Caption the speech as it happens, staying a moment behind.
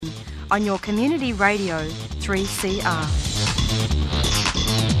on your community radio 3CR.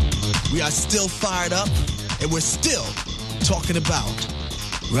 We are still fired up and we're still talking about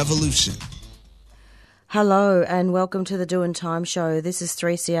revolution. Hello and welcome to the Doin' Time Show. This is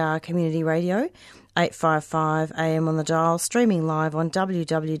 3CR Community Radio, 855 AM on the dial, streaming live on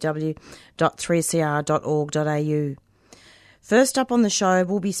www.3cr.org.au. First up on the show,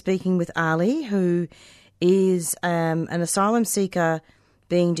 we'll be speaking with Ali, who is an asylum seeker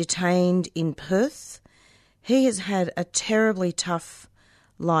being detained in Perth. He has had a terribly tough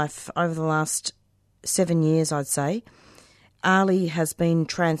life over the last 7 years, I'd say. Ali has been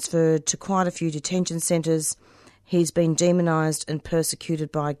transferred to quite a few detention centres. He's been demonised and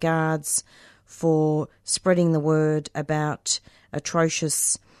persecuted by guards for spreading the word about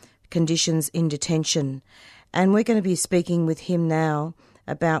atrocious conditions in detention. And we're going to be speaking with him now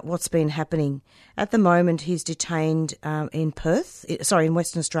about what's been happening. At the moment, he's detained in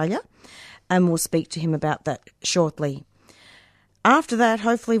Western Australia, and we'll speak to him about that shortly. After that,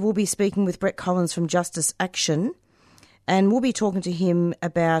 hopefully we'll be speaking with Brett Collins from Justice Action, and we'll be talking to him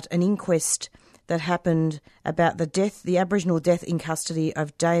about an inquest that happened about the Aboriginal death in custody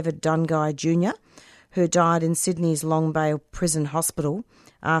of David Dungai Jr., who died in Sydney's Long Bay Prison Hospital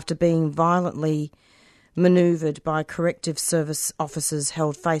after being violently manoeuvred by corrective service officers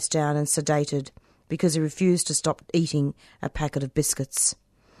held face down and sedated because he refused to stop eating a packet of biscuits.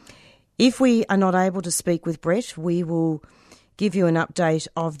 If we are not able to speak with Brett, we will give you an update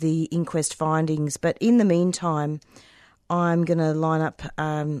of the inquest findings. But in the meantime, I'm going to line up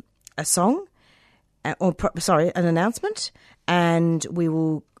an announcement, and we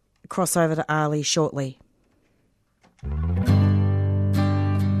will cross over to Ali shortly.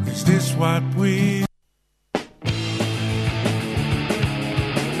 Is this what we...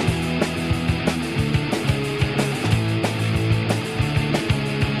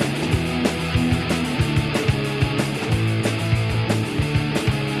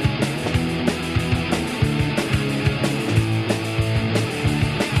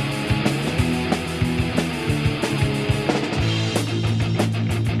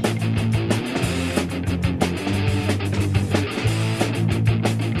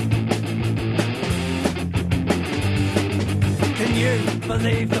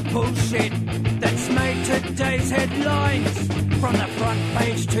 Believe the bullshit that's made today's headlines. From the front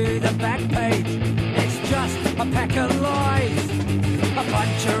page to the back page, it's just a pack of lies. A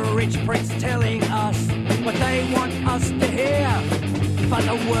bunch of rich pricks telling us what they want us to hear. But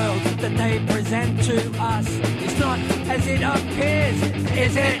the world that they present to us is not as it appears.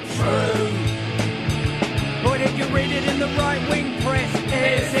 Is it true? Or did you read it in the right-wing press?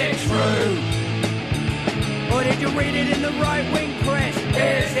 Is it true? Or did you read it in the right-wing press?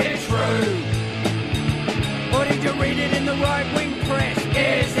 Is it true? Or did you read it in the right-wing press?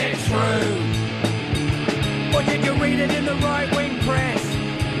 Is it true? Or did you read it in the right-wing press?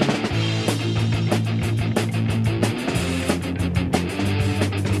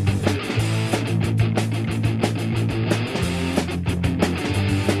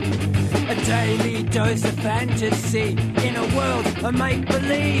 A daily dose of fantasy in a world of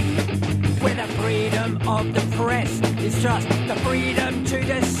make-believe, where the freedom of the press is just the freedom to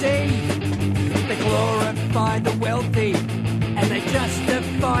deceive. They glorify the wealthy and they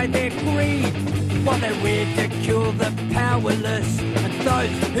justify their greed, while they ridicule the powerless and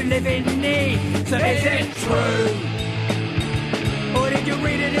those who live in need. So is it true? Or did you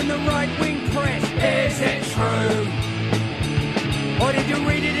read it in the right-wing press? Is it true? Or did you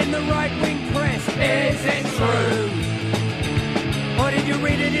read it in the right-wing press? Is it true? Or did you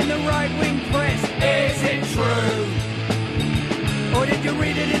read it in the right-wing press? Is it true? Or did you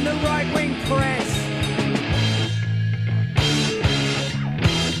read it in the right-wing press?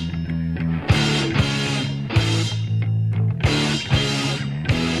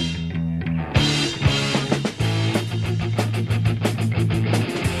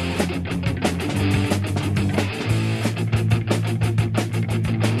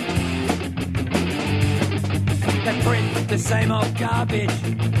 The same old garbage,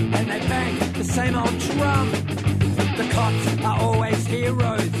 and they bang the same old drum. The cops are always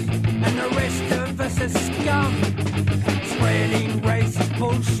heroes, and the rest of us are scum. Spreading racist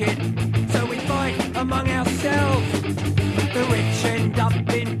bullshit, so we fight among ourselves. The rich end up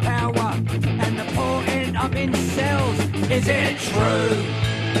in power, and the poor end up in cells. Is it true?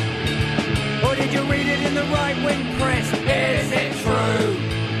 Or did you read it in the right-wing press? Is it true?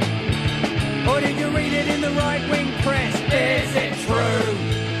 Or did you read it in the right-wing press? Is it true?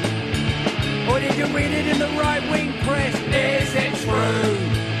 Or did you read it in the right-wing press? Is it true?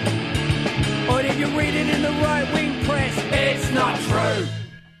 Or did you read it in the right-wing press? It's not true.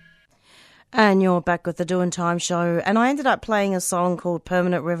 And you're back with the Doing Time show. And I ended up playing a song called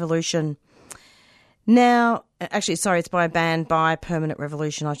Permanent Revolution. Now, actually, sorry, it's by a band by Permanent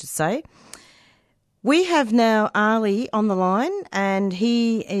Revolution, I should say. We have now Ali on the line, and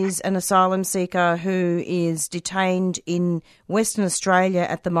he is an asylum seeker who is detained in Western Australia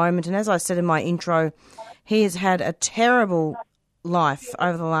at the moment. And as I said in my intro, he has had a terrible life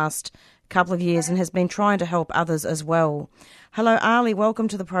over the last couple of years and has been trying to help others as well. Hello, Ali. Welcome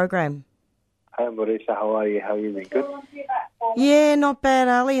to the program. Hi, Marisa. How are you? How are you doing? Good? Yeah, not bad,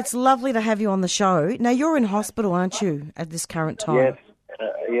 Ali. It's lovely to have you on the show. Now, you're in hospital, aren't you, at this current time? Yes.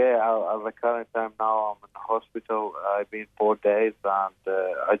 At the current time now, I'm in the hospital. I've been 4 days, and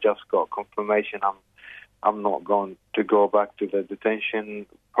I just got confirmation I'm not going to go back to the detention.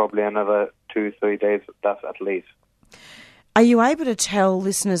 Probably another 2-3 days. That's at least. Are you able to tell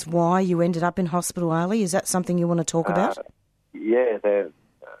listeners why you ended up in hospital, Ali? Is that something you want to talk about? Yeah, there's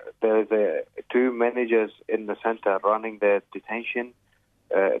two managers in the centre running the detention,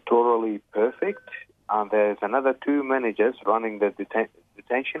 totally perfect, and there's another two managers running the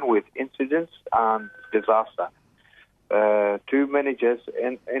detention with incidents and disaster. Two managers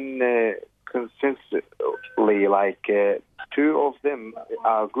consistently, two of them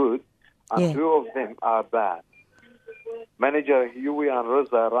are good and two of them are bad. Manager Huey and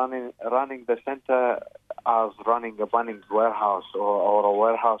Rosa running the centre as running a Bunnings warehouse or a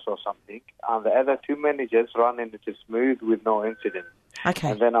warehouse or something, and the other two managers running it smooth with no incident.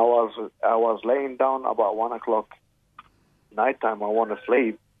 Okay. And then I was laying down about 1 o'clock nighttime. I want to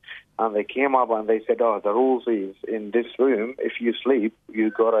sleep, and they came up and they said, "Oh, the rules is in this room. If you sleep, you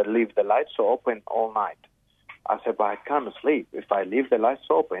gotta leave the lights open all night." I said, "But I can't sleep. If I leave the lights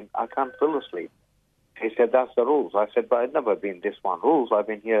open, I can't fall asleep." He said, "That's the rules." I said, "But it's never been this one rules. I've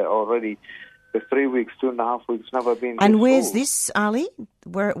been here already for 3 weeks, 2.5 weeks, never been And this where's rules." this, Ali?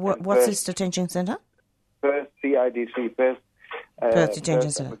 What's this detention centre? Perth CIDC, Perth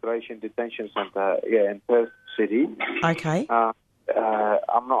Detention Centre. Immigration Detention Centre, in Perth City. Okay.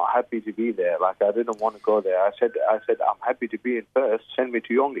 I'm not happy to be there. I didn't want to go there. I said, I'm happy to be in Perth. Send me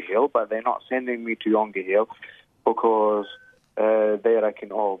to Yongah Hill, but they're not sending me to Yongah Hill because they reckon,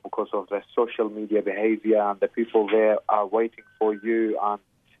 because of the social media behaviour and the people there are waiting for you, and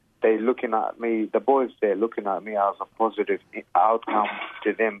they're looking at me, the boys there looking at me as a positive outcome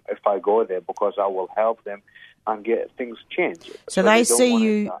to them if I go there, because I will help them and get things changed. So they see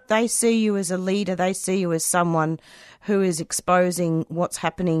you as a leader, they see you as someone who is exposing what's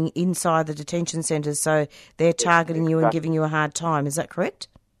happening inside the detention centres, so they're targeting you and giving you a hard time. Is that correct?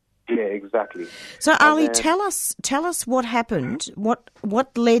 Yeah, exactly. So Ali, tell us what happened.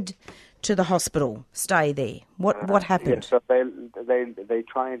 What led to the hospital stay there? What happened? So they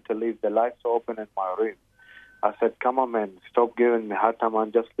trying to leave the lights open in my room. I said, "Come on, man, stop giving me hard time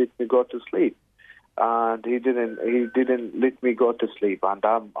and just let me go to sleep." And he didn't let me go to sleep, and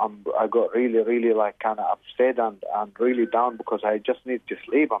I got really kind of upset and really down because I just need to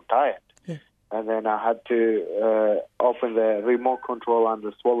sleep. I'm tired. Yeah. And then I had to open the remote control and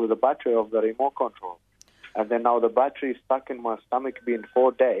swallow the battery of the remote control. And then now the battery is stuck in my stomach. Been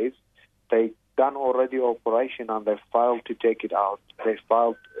 4 days. They done already operation and they filed to take it out. They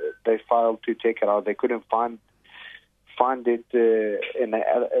filed to take it out. They couldn't find it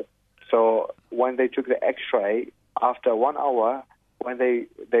so when they took the X-ray after 1 hour, when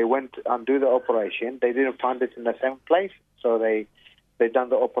they went and do the operation, they didn't find it in the same place. So they done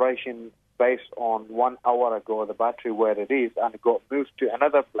the operation based on 1 hour ago, the battery where it is, and it got moved to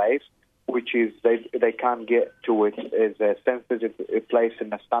another place, which is they can't get to it. It's a sensitive place in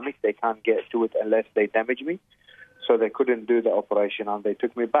the stomach. They can't get to it unless they damage me. So they couldn't do the operation, and they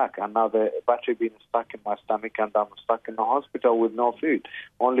took me back. And now the battery being stuck in my stomach, and I'm stuck in the hospital with no food,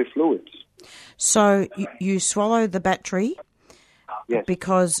 only fluids. So you swallowed the battery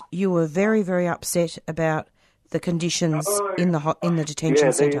because you were very, very upset about the conditions in the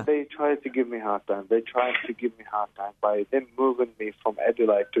detention centre. They tried to give me a hard time. By them moving me from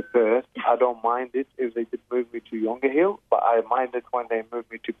Adelaide to Perth. I don't mind it if they did move me to Yongah Hill, but I mind it when they moved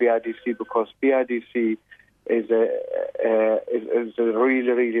me to PIDC, because PIDC is a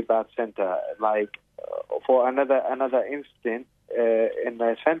really, really bad centre. For another incident in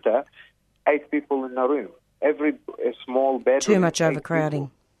the centre, 8 people in a room. Every small bedroom. Too much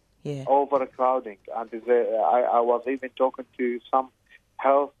overcrowding. Yeah. Overcrowding. And I was even talking to some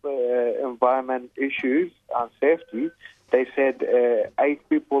health, environment issues and safety. They said 8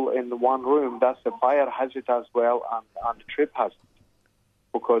 people in one room, that's a fire hazard as well and a trip hazard,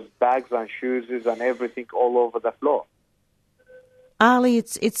 because bags and shoes and everything all over the floor. Ali,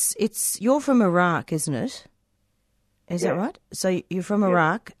 it's you're from Iraq, isn't it? Is that right? So you're from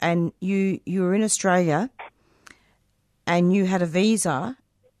Iraq, and you were in Australia, and you had a visa,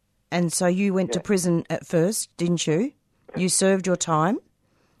 and so you went to prison at first, didn't you? You served your time.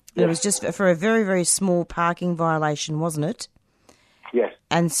 And it was just for a very, very small parking violation, wasn't it? Yes.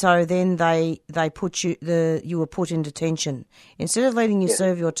 And so then they put you were put in detention. Instead of letting you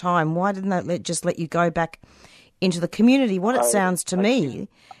serve your time, why didn't they just let you go back into the community? What it sounds to me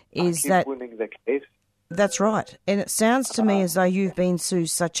is that winning the case. That's right. And it sounds to me as though you've been through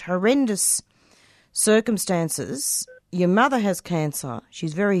such horrendous circumstances. Your mother has cancer.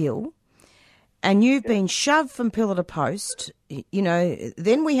 She's very ill. And you've been shoved from pillar to post. You know,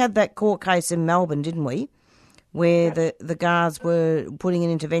 then we had that court case in Melbourne, didn't we, where the guards were putting an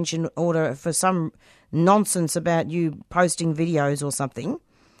intervention order for some nonsense about you posting videos or something,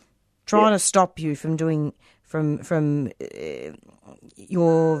 trying to stop you from doing from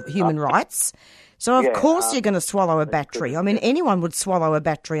your human rights. So, of course, you're going to swallow a battery. I mean, anyone would swallow a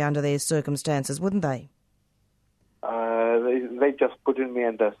battery under their circumstances, wouldn't they? They just putting me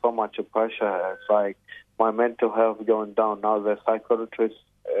under so much pressure. It's like my mental health going down. Now the psychiatrist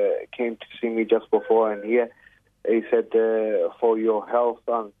came to see me just before, and here he said, for your health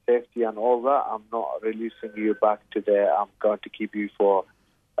and safety and all that, I'm not releasing you back to there. I'm going to keep you for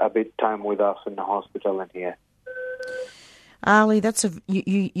a bit time with us in the hospital and here. Ali,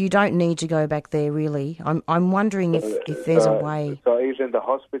 you don't need to go back there, really. I'm wondering if there's a way. So he's in the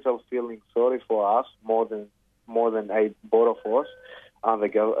hospital feeling sorry for us more than both of us, and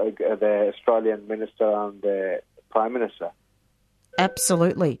the Australian minister and the Prime Minister.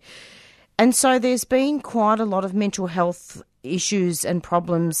 Absolutely. And so there's been quite a lot of mental health issues and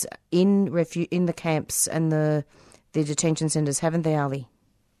problems in the camps and the detention centres, haven't they, Ali?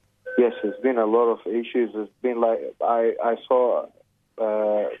 Yes, there's been a lot of issues. It's been like I saw,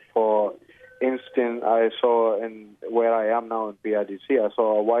 for instance, I saw in where I am now in PRDC, I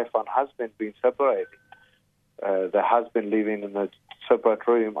saw a wife and husband being separated. The husband living in a separate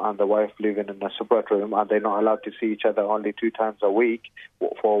room and the wife living in a separate room, and they're not allowed to see each other only 2 times a week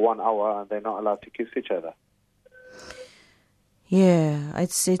for 1 hour, and they're not allowed to kiss each other. Yeah,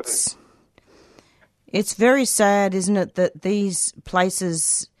 it's very sad, isn't it, that these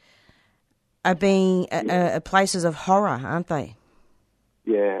places are being places of horror, aren't they?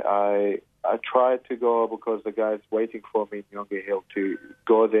 Yeah, I tried to go because the guy's waiting for me in Yongah Hill to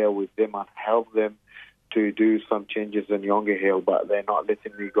go there with them and help them to do some changes in Yongah Hill, but they're not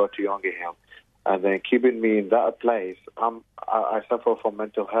letting me go to Yongah Hill. And they're keeping me in that place. I suffer from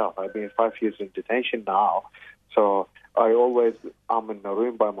mental health. I've been 5 years in detention now, so I'm in a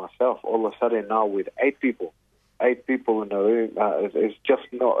room by myself. All of a sudden now with 8 people in a room, it's just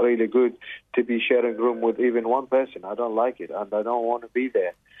not really good to be sharing a room with even one person. I don't like it, and I don't want to be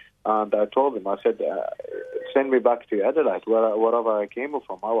there. And I told them, I said, send me back to Adelaide, wherever I came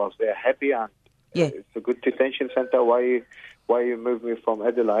from. I was there happy, and it's a good detention centre. Why you moved me from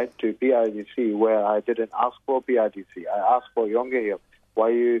Adelaide to PRDC, where I didn't ask for PRDC? I asked for Yongah Hill.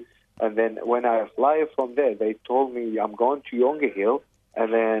 And then when I fly from there, they told me I'm going to Yongah Hill,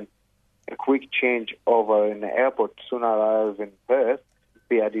 and then a quick change over in the airport. Soon I arrive in Perth.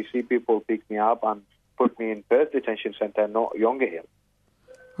 PRDC people picked me up and put me in Perth Detention Centre, not Yongah Hill.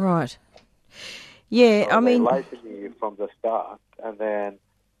 Right. Yeah, so I mean, they lied to me from the start, and then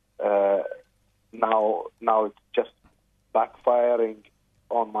now it's just backfiring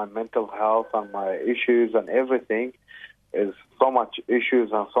on my mental health and my issues and everything. There's so much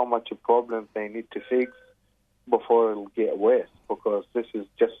issues and so much problems they need to fix before it'll get worse, because this is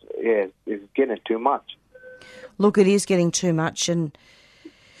just, it's getting too much. Look, it is getting too much, and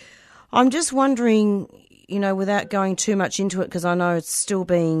I'm just wondering, without going too much into it, because I know it's still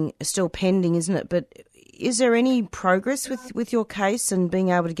pending, isn't it? But is there any progress with your case and being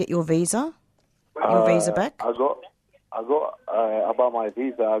able to get your visa back? I got about my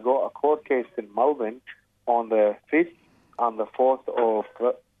visa. I got a court case in Melbourne on the 5th and the 4th of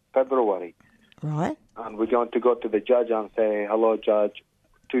February. Right. And we're going to go to the judge and say, hello, judge,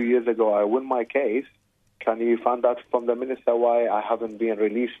 2 years ago I won my case. Can you find out from the minister why I haven't been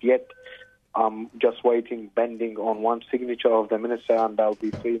released yet? I'm just waiting, bending on one signature of the minister, and I'll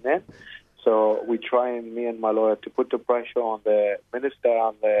be free then. So we trying, me and my lawyer, to put the pressure on the minister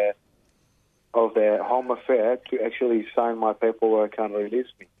and of the Home Affairs to actually sign my paperwork and release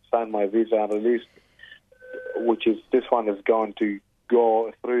me, sign my visa and release me, this one is going to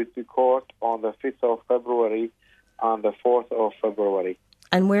go through to court on the 5th of February and the 4th of February.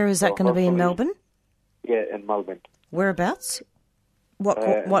 And where is that going to be, in Melbourne? Yeah, in Melbourne. Whereabouts? What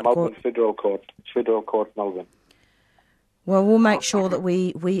court? Melbourne court? Federal Court, Melbourne. Well, we'll make sure that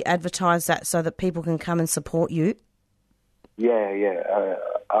we advertise that so that people can come and support you.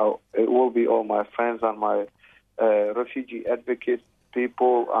 It will be all my friends and my refugee advocate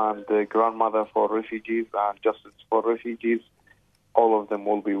people and the grandmother for refugees and justice for refugees. All of them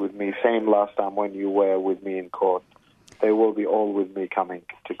will be with me. Same last time when you were with me in court. They will be all with me coming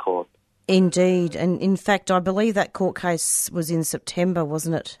to court. Indeed. And in fact, I believe that court case was in September,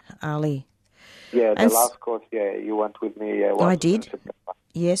 wasn't it, Ali? Yeah, the last court, you went with me. I did.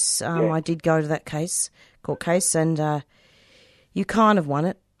 Yes, I did go to that court case, and you kind of won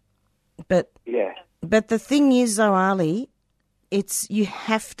it. But the thing is, though, Ali, you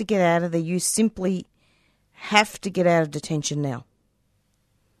have to get out of there. You simply have to get out of detention now.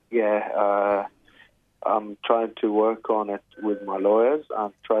 Yeah, I'm trying to work on it with my lawyers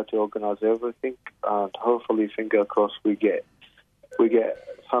and try to organize everything, and hopefully, finger crossed, we get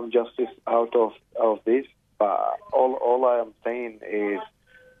some justice out of this. But all I am saying is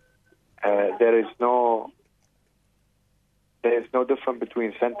there is no difference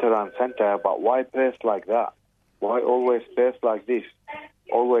between center and center. But why Perth like that? Why always Perth like this?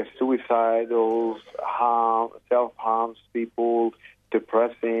 Always suicidal, self-harms people,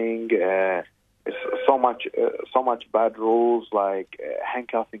 depressing. So much bad rules like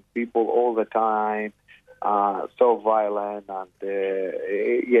handcuffing people all the time. So violent and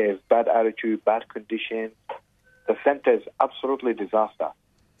bad attitude, bad conditions. The center is absolutely disaster.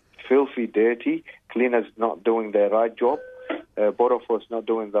 Filthy, dirty, cleaners not doing their right job, border force not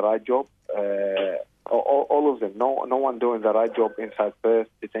doing the right job. All of them, no one doing the right job inside Perth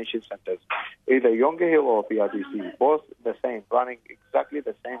detention centres. Either Yongah Hill or PRDC, both the same, running exactly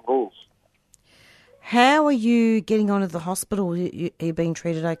the same rules. How are you getting onto the hospital? Are you being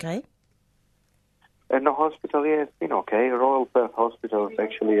treated okay? In the hospital, it's been okay. Royal Perth Hospital is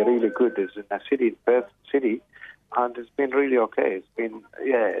actually really good. It's in a city, Perth City, and it's been really okay.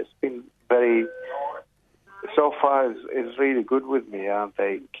 It's been very, so far it's really good with me, and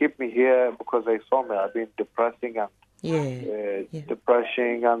they keep me here because they saw me. I've been depressing and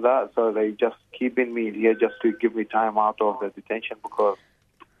depression and that, so they just keeping me here just to give me time out of the detention because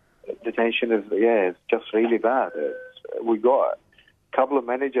detention is, it's just really bad. We got couple of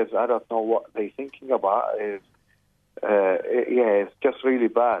managers, I don't know what they're thinking about. It's just really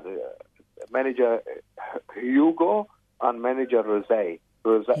bad. Manager Hugo and manager Reza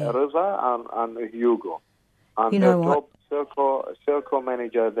and Hugo. And you know the top circle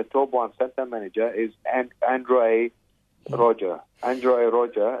manager, the top one center manager is Andre Roger. Andre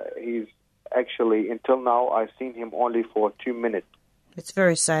Roger, he's actually, until now, I've seen him only for 2 minutes. It's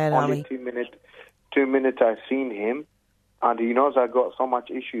very sad, only Ali. 2 minutes I've seen him. And he knows I got so much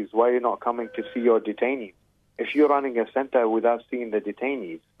issues. Why are you not coming to see your detainees? If you're running a center without seeing the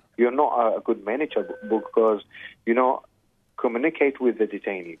detainees, you're not a good manager because you don't communicate with the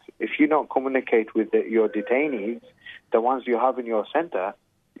detainees. If you don't communicate with your detainees, the ones you have in your center,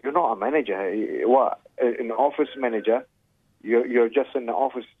 you're not a manager. What? An office manager, you're just in the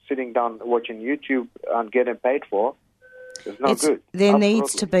office sitting down watching YouTube and getting paid for. It's not good. There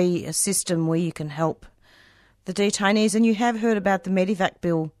needs to be a system where you can help the detainees, and you have heard about the Medivac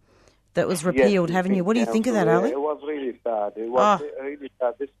bill that was repealed, haven't you? What do you think of that, Ali? It was really sad. It was really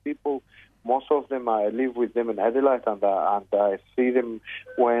sad. These people, most of them, I live with them in Adelaide and I see them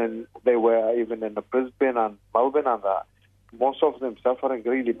when they were even in Brisbane and Melbourne and that. Most of them suffering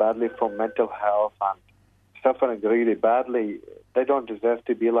really badly from mental health and suffering really badly. They don't deserve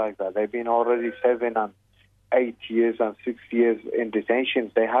to be like that. They've been already 7 and 8 years and 6 years in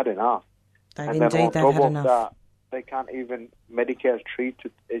detention. They had enough. They've had enough. That, they can't even Medicare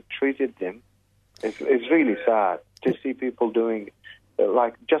treated them. It's really sad to see people doing,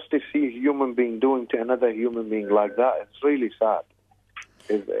 just to see a human being doing to another human being like that. It's really sad.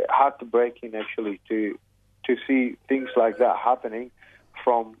 It's heartbreaking actually to see things like that happening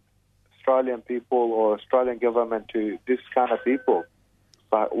from Australian people or Australian government to this kind of people.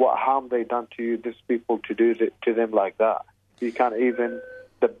 But what harm they done to you, these people, to do to them like that? You can't even,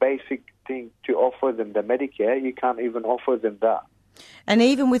 the basic thing to offer them, the Medicare, you can't even offer them that. And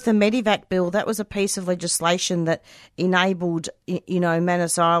even with the Medivac bill, that was a piece of legislation that enabled,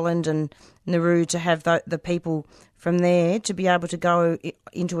 Manus Island and Nauru to have the people from there to be able to go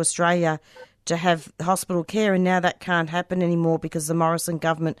into Australia to have hospital care, and now that can't happen anymore because the Morrison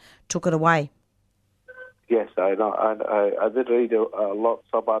government took it away. Yes, I know. And I did read a lot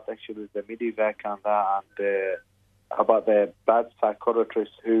about actually the Medivac and that, and about the bad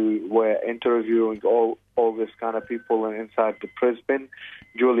psychiatrists who were interviewing all this kind of people inside the Brisbane,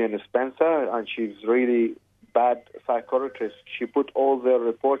 Julian Spencer, and she's really bad psychiatrist. She put all the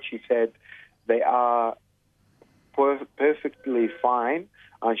reports, she said they are perfectly fine,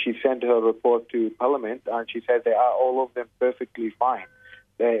 and she sent her report to Parliament, and she said they are all of them perfectly fine.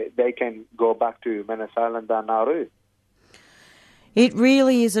 They can go back to Manus Island and Nauru. It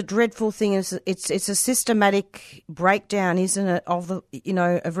really is a dreadful thing. It's a systematic breakdown, isn't it,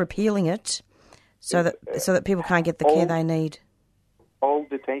 of repealing it, so that people can't get the care they need. All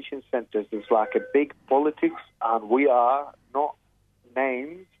detention centres is like a big politics, and we are not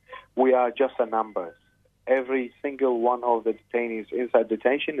names. We are just a numbers. Every single one of the detainees inside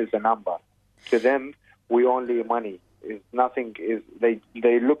detention is a number. To them, we only money. Is nothing. Is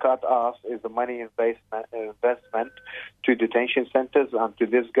they look at us as a money investment to detention centres and to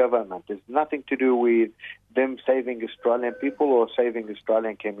this government. It's nothing to do with them saving Australian people or saving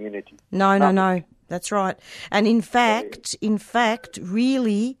Australian community. No. That's right. And in fact,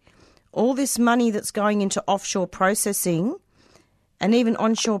 really, all this money that's going into offshore processing and even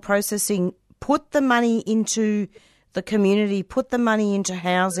onshore processing, put the money into the community, put the money into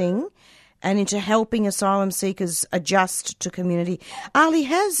housing and into helping asylum seekers adjust to community. Ali,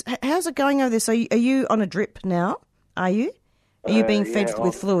 how's it going over there? So are you on a drip now? Are you? Are you being fed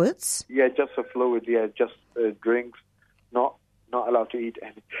with fluids? Yeah, just a fluid. Yeah, just drinks. Not allowed to eat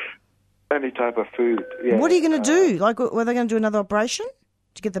any type of food. Yeah. What are you going to do? Like, were they going to do another operation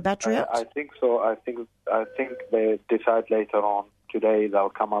to get the battery out? I think so. I think they decide later on today. They'll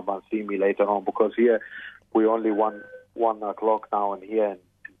come up and see me later on, because here we only 1 o'clock now, and here in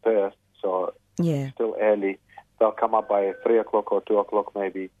Perth. So it's still early. They'll come up by 3 o'clock or 2 o'clock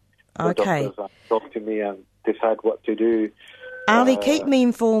maybe. Okay. The doctors talk to me and decide what to do. Ali, keep me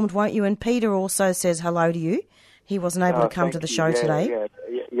informed, won't you? And Peter also says hello to you. He wasn't able to come to the show today.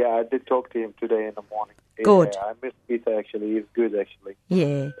 Yeah, I did talk to him today in the morning. Good. Yeah, I miss Peter, actually. He's good, actually.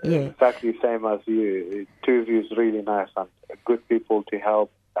 Yeah. Exactly the same as you. Two of you is really nice and good people to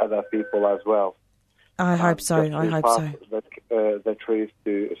help other people as well. I hope so. The truth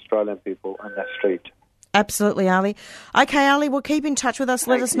to Australian people on the street. Absolutely, Ali. Okay, Ali, well, keep in touch with us.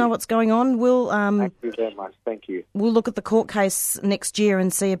 Let us know what's going on. Thank you very much. Thank you. We'll look at the court case next year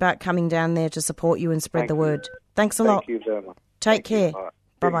and see about coming down there to support you and spread the word. Thanks a lot. Thank you very much. Take care. Right.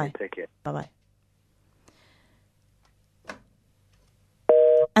 Bye-bye. Take care. Bye-bye.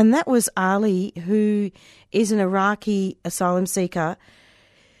 And that was Ali, who is an Iraqi asylum seeker,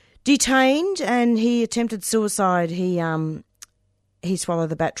 detained, and he attempted suicide. He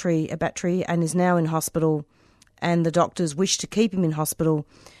swallowed a battery, and is now in hospital. And the doctors wish to keep him in hospital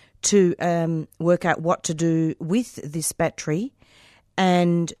to work out what to do with this battery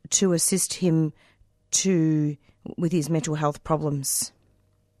and to assist him with his mental health problems.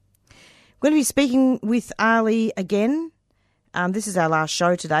 We're going to be speaking with Ali again. This is our last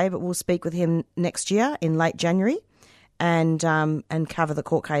show today, but we'll speak with him next year in late January and cover the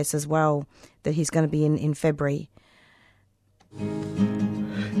court case as well that he's going to be in February.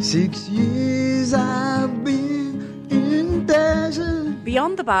 6 years I've been in desert.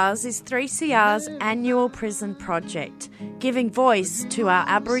 Beyond the Bars is 3CR's annual prison project, giving voice to our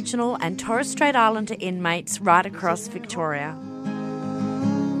Aboriginal and Torres Strait Islander inmates right across Victoria.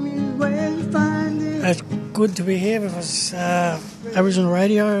 It's good to be here with Aboriginal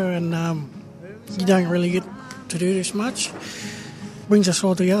radio, and you don't really get to do this much. Brings us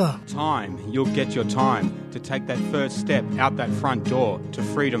all together. You'll get your time to take that first step out that front door to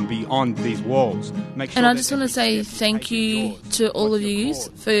freedom beyond these walls. And I just want to say thank you to all of you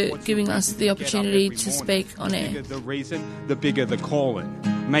for giving us the opportunity to speak on air. The reason, the bigger the calling.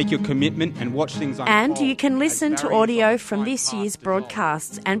 Make your commitment and watch things unfold. And you can listen to audio from this year's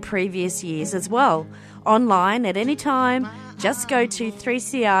broadcasts and previous years as well, online at any time. Just go to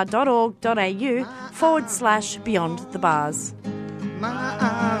 3cr.org.au/Beyond the Bars.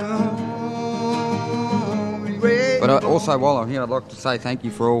 But also, while I'm here, I'd like to say thank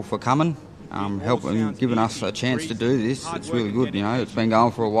you for coming, helping, giving us a chance to do this. It's really good, it's been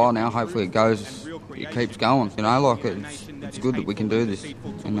going for a while now. Hopefully it keeps going, it's good that we can do this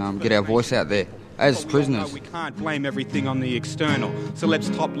and get our voice out there as prisoners. We can't blame everything on the external, so let's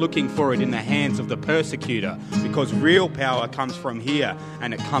stop looking for it in the hands of the persecutor, because real power comes from here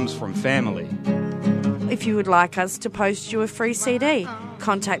and it comes from family. If you would like us to post you a free CD,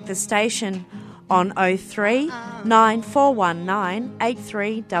 contact the station on 03 9419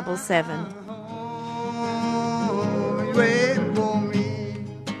 8377.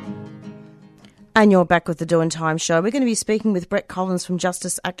 And you're back with the Doing Time show. We're going to be speaking with Brett Collins from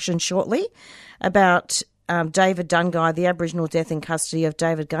Justice Action shortly about David Dungay, the Aboriginal death in custody of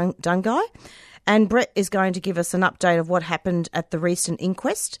David Dungay. And Brett is going to give us an update of what happened at the recent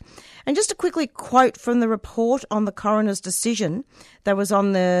inquest. And just a quickly quote from the report on the coroner's decision that was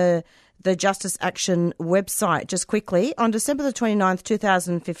on the the Justice Action website. Just quickly, on December the 29th,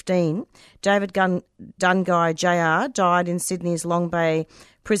 2015, David Dungay Jr. died in Sydney's Long Bay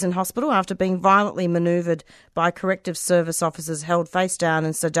Prison Hospital after being violently manoeuvred by corrective service officers, held face down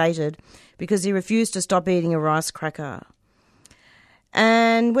and sedated because he refused to stop eating a rice cracker.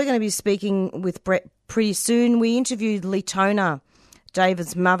 And we're going to be speaking with Brett pretty soon. We interviewed Letona,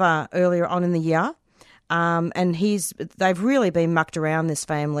 David's mother, earlier on in the year. And they've really been mucked around, this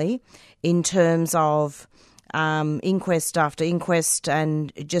family, in terms of inquest after inquest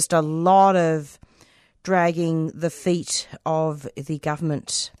and just a lot of dragging the feet of the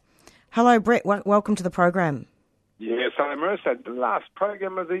government. Hello, Brett. Welcome to the program. Yes, I'm Marissa. The last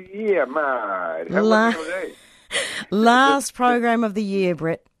program of the year, mate. Last program of the year,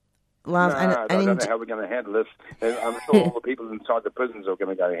 Brett. I don't know how we're going to handle this. And I'm sure all the people inside the prisons are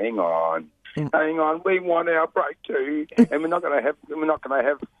going to go, hang on, we want our break too, and we're not going to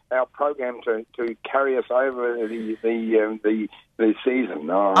have our program to carry us over the season.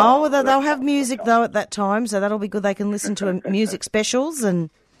 They'll have music though at that time, so that'll be good. They can listen to music specials and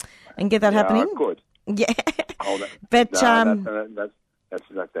get that happening. Good. Yeah. That's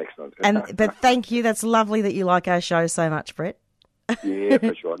excellent. But thank you. That's lovely that you like our show so much, Brett. Yeah,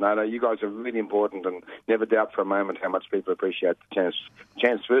 for sure. No, you guys are really important, and never doubt for a moment how much people appreciate the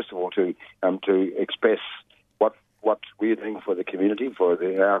chance first of all, to express what we're doing for the community, for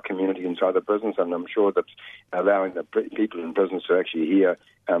our community inside the prisons, and I'm sure that allowing the people in prisons to actually hear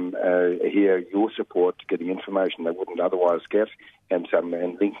your support, getting information they wouldn't otherwise get, and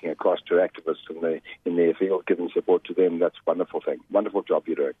linking across to activists in their field, giving support to them. That's a wonderful thing. Wonderful job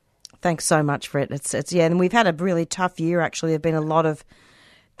you're doing. Thanks so much, Brett. It's and we've had a really tough year, actually. There have been a lot of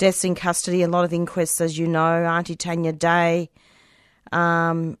deaths in custody, a lot of inquests, as you know. Auntie Tanya Day,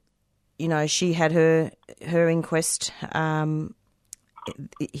 she had her inquest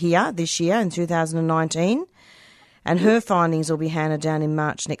here this year in 2019, and her findings will be handed down in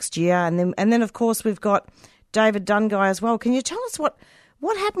March next year. And then of course, we've got David Dungay as well. Can you tell us what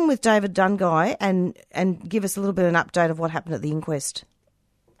happened with David Dungay and give us a little bit of an update of what happened at the inquest?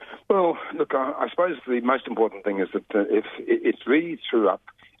 Well, look, I suppose the most important thing is that if it's really threw up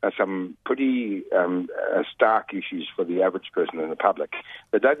some pretty stark issues for the average person in the public.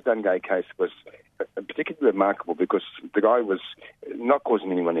 The David Dungay case was particularly remarkable because the guy was not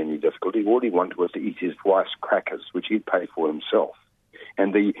causing anyone any difficulty. All he wanted was to eat his wife's crackers, which he'd paid for himself.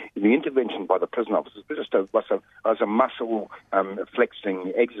 And the intervention by the prison officers was a muscle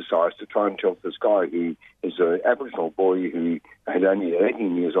flexing exercise to try and tell this guy, who is an Aboriginal boy who had only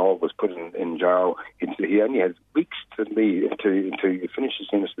 18 years old, was put in jail. He only had weeks to finish his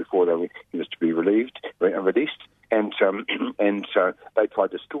sentence before he was to be released. And they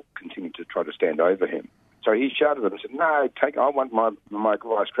tried to still continue to try to stand over him. So he shouted at them and said, "No, I want my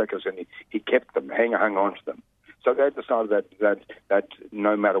rice crackers," and he kept them, hung on to them. So they decided that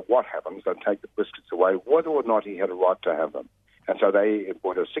no matter what happens, they'd take the biscuits away, whether or not he had a right to have them. And so they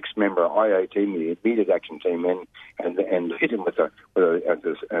brought a 6-member IA team, the immediate action team, in and hit him with a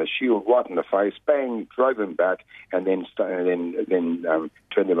shield right in the face, bang, drove him back, and then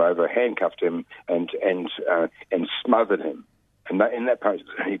turned him over, handcuffed him, and smothered him. And in that process,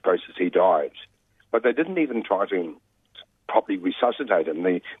 he died. But they didn't even try to properly resuscitate him.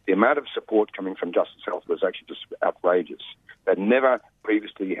 The amount of support coming from Justice Health was actually just outrageous. They'd never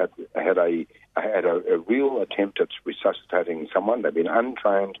previously had a real attempt at resuscitating someone. They'd been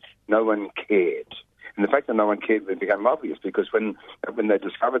untrained. No one cared. And the fact that no one cared became obvious because when they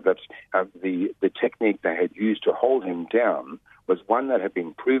discovered that the technique they had used to hold him down was one that had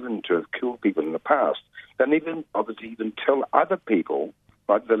been proven to have killed people in the past, they didn't even bother to even tell other people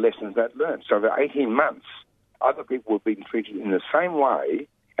about the lessons they'd learned. So for 18 months, other people were being treated in the same way,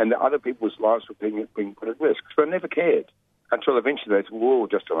 and the other people's lives were being put at risk. So they never cared until eventually they said, "Whoa,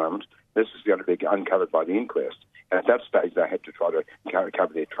 just a moment, this is going to be uncovered by the inquest." And at that stage, they had to try to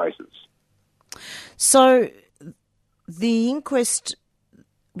cover their traces. So the inquest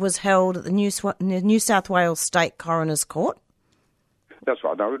was held at the New South Wales State Coroner's Court? That's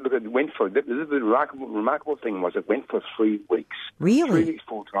right. Now, look, it went for the remarkable thing was it went for 3 weeks. Really? 3 weeks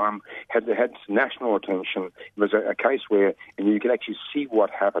full time. Had national attention. It was a case where you could actually see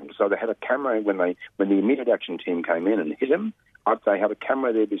what happened. So they had a camera when the immediate action team came in and hit him. They had a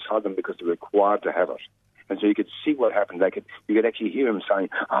camera there beside them because they were required to have it, and so you could see what happened. You could actually hear him saying,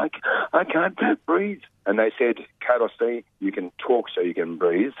 "I can't breathe," and they said, "Carlos, you can talk so you can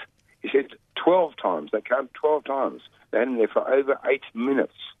breathe." He said 12 times. They counted 12 times. They had him there for over 8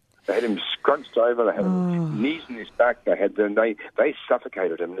 minutes. They had him scrunched over. They had him knees in his back. They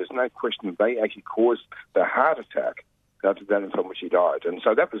suffocated him. There's no question they actually caused the heart attack that from which he died. And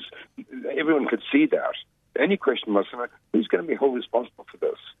so that was, everyone could see that. The only question was, who's going to be held responsible for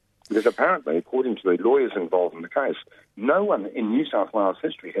this? Because apparently, according to the lawyers involved in the case, no one in New South Wales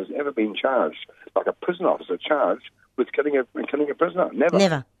history has ever been charged, like a prison officer charged, with killing a prisoner.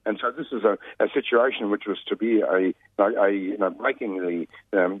 Never. And so this is a situation which was to be breaking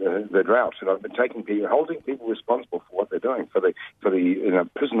the drought, taking people, holding people responsible for what they're doing, for the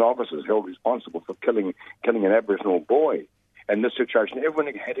prison officers held responsible for killing an Aboriginal boy. And this situation,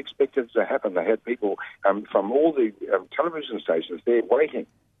 everyone had expected it to happen. They had people from all the television stations there waiting.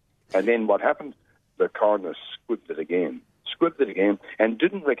 And then what happened? The coroner squibbed it again, and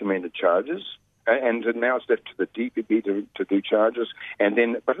didn't recommend the charges. And now it's left to the DPP to do charges.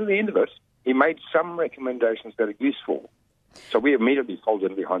 But at the end of it, he made some recommendations that are useful. So we immediately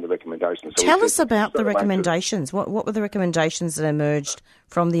folded in behind the recommendations. So Tell us about the recommendations. What were the recommendations that emerged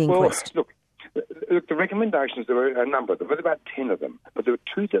from the inquest? Well, look, the recommendations, there were a number. There were about 10 of them. But there were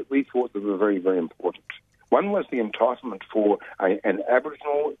two that we thought that were very, very important. One was the entitlement for an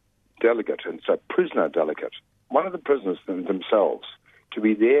Aboriginal delegate, and so prisoner delegate, one of the prisoners themselves, to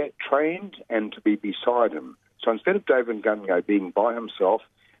be there, trained, and to be beside him. So instead of David Dungay being by himself,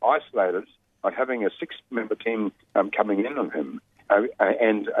 isolated, like having a 6-member team coming in on him,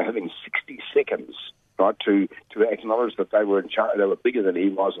 and having 60 seconds, right, to acknowledge that they were in charge, they were bigger than he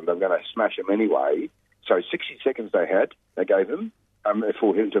was, and they were going to smash him anyway. So 60 seconds they gave him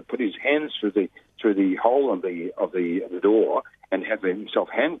for him to put his hands through the hole of the door and have himself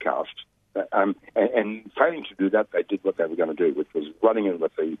handcuffed. And failing to do that, they did what they were going to do, which was running in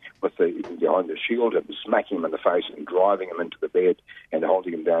with the behind the shield and smacking him in the face and driving him into the bed and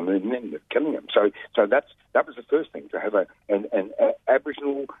holding him down and then killing him. So that was the first thing, to have an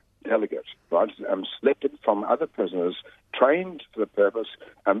Aboriginal delegate, right, selected from other prisoners, trained for the purpose,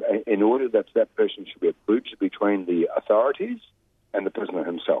 in order that person should be a bridge between the authorities and the prisoner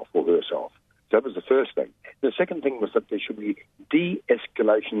himself or herself. That was the first thing. The second thing was that there should be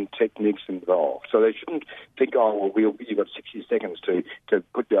de-escalation techniques involved. So they shouldn't think, you've got 60 seconds to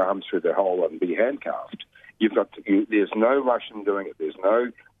put your arms through the hole and be handcuffed. There's no rush in doing it. There's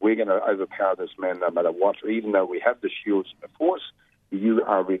no, we're going to overpower this man no matter what. Even though we have the shields and the force, you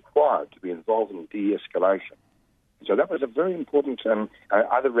are required to be involved in de-escalation. So that was a very important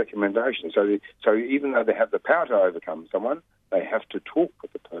other recommendation. So even though they have the power to overcome someone, they have to talk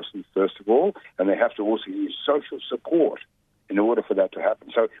with the person first of all, and they have to also use social support in order for that to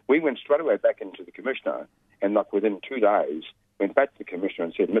happen. So we went straight away back into the Commissioner, and within 2 days, went back to the Commissioner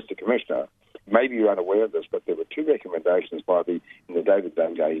and said, Mr. Commissioner, maybe you're unaware of this, but there were 2 recommendations in the David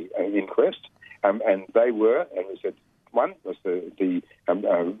Dungay inquest, and they were, and we said, one was the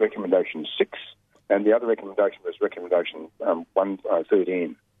recommendation 6, and the other recommendation was recommendation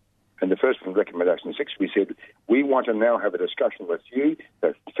 113. And the first one, recommendation 6, we said, we want to now have a discussion with you.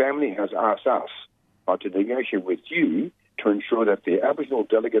 The family has asked us to negotiate with you to ensure that the Aboriginal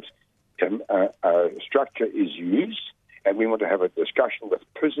delegate structure is used, and we want to have a discussion with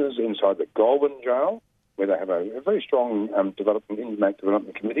prisoners inside the Goulburn jail, where they have a very strong inmate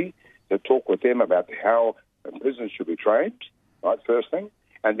development committee, to talk with them about how prisoners should be trained, right, first thing.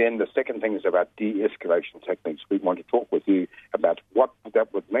 And then the second thing is about de-escalation techniques. We want to talk with you about what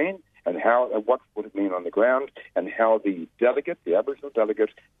that would mean and what would it mean on the ground, and how the Aboriginal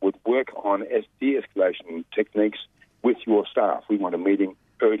delegate, would work on de-escalation techniques with your staff. We want a meeting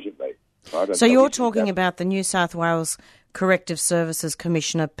urgently. Right? So you're talking about the New South Wales Corrective Services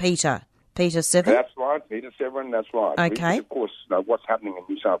Commissioner, Peter Severin? That's right, Peter Severin, that's right. Okay. Of course, what's happening in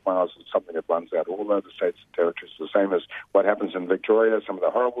New South Wales is something that runs out all over the states and territories, the same as what happens in Victoria, some of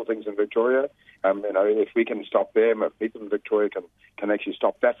the horrible things in Victoria. If we can stop them, if people in Victoria can actually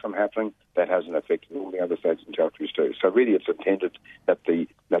stop that from happening, that has an effect in all the other states and territories too. So really it's intended that the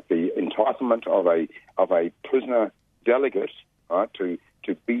entitlement of a prisoner delegate, right, to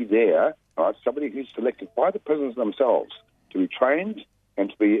be there, right, somebody who's selected by the prisoners themselves, to be trained and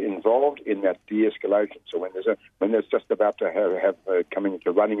to be involved in that de-escalation. So when there's just about to have coming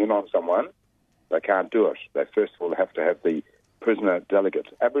to running in on someone, they can't do it. They first of all have to have the prisoner delegate,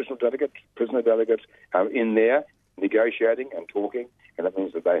 Aboriginal delegate, prisoner delegate in there negotiating and talking, and that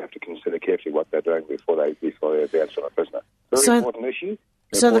means that they have to consider carefully what they're doing before they advance on a prisoner. Very important issue.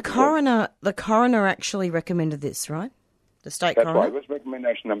 So the coroner actually recommended this, right? The state coroner. That's right. It was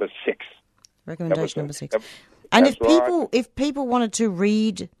recommendation number 6. Recommendation number 6. And if people wanted to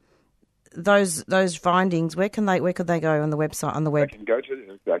read those findings, where could they go on the website, on the web? They can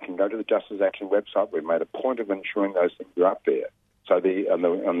go to the Justice Action website. We've made a point of ensuring those things are up there. So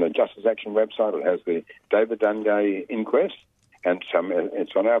on the Justice Action website, it has the David Dungay inquest, and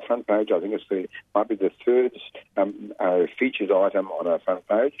it's on our front page. I think might be the third featured item on our front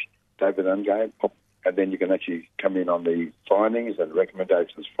page, David Dungay. And then you can actually come in on the findings and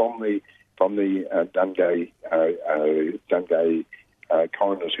recommendations from the Dungay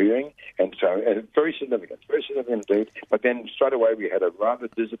coroner's hearing, and so very significant indeed. But then straight away we had a rather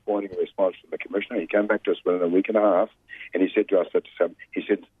disappointing response from the Commissioner. He came back to us within a week and a half, and he said to us that he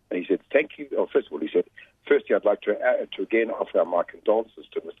said thank you. Or first of all, he said, firstly, I'd like to again offer my condolences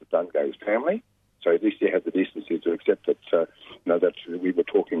to Mr. Dungay's family. So at least he had the decency to accept that that we were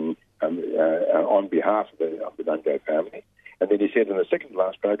talking on behalf of the Dungay family. And then he said in the second to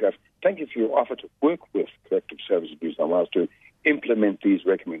last paragraph, thank you for your offer to work with Corrective Services New South Wales to implement these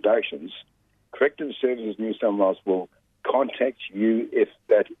recommendations. Corrective Services New South Wales will contact you if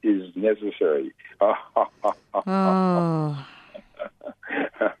that is necessary. Oh.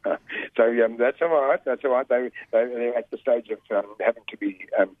 So that's all right. That's all right. They're at the stage of having to be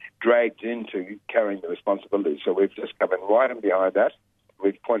dragged into carrying the responsibility. So we've just come in right in behind that.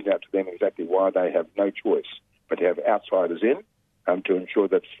 We've pointed out to them exactly why they have no choice but to have outsiders in to ensure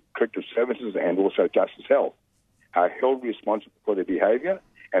that corrective services and also Justice Health are held responsible for their behaviour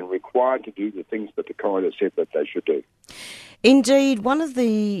and required to do the things that the coroner said that they should do. Indeed, one of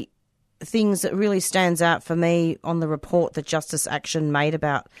the things that really stands out for me on the report that Justice Action made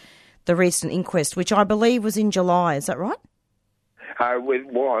about the recent inquest, which I believe was in July, is that right? It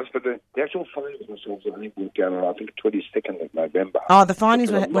was, but the actual findings themselves, I think, were down on, 22nd of November. Oh, the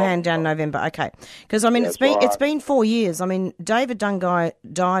findings were handed down in November, okay. Because, it's been 4 years. David Dungay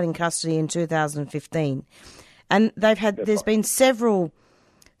died in custody in 2015, and there's been several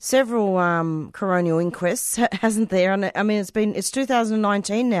coronial inquests, hasn't there? And it's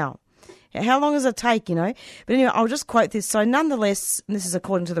 2019 now. How long does it take, But anyway, I'll just quote this. So nonetheless, and this is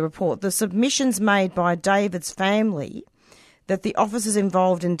according to the report, the submissions made by David's family that the officers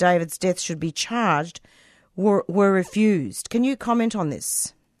involved in David's death should be charged were refused. Can you comment on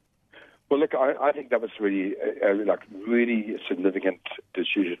this? Well, look, I think that was really really significant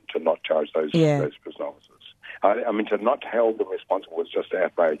decision to not charge those prison officers. To not hold them responsible was just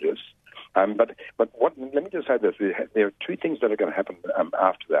outrageous. But let me just say this: there are two things that are going to happen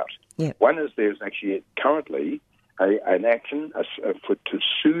after that. Yeah. One is there's actually currently an action to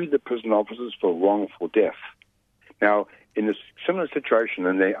sue the prison officers for wrongful death. Now, in a similar situation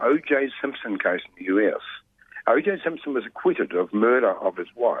in the O.J. Simpson case in the U.S., O.J. Simpson was acquitted of murder of his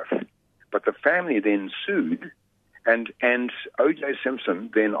wife, but the family then sued, and O.J. Simpson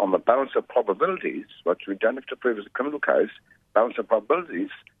then, on the balance of probabilities, which we don't have to prove as a criminal case, balance of probabilities,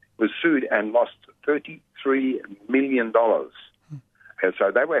 was sued and lost $33 million. And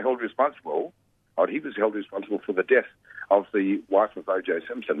so they were held responsible, or he was held responsible for the death of the wife of O.J.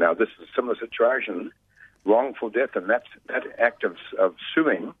 Simpson. Now, this is a similar situation, wrongful death, and that act of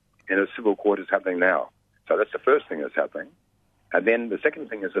suing in a civil court is happening now. So that's the first thing that's happening. And then the second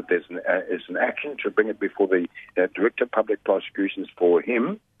thing is that there's an action to bring it before the Director of Public Prosecutions for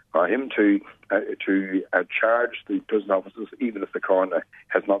him to charge the prison officers, even if the coroner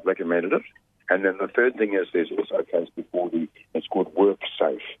has not recommended it. And then the third thing is there's also a case before it's called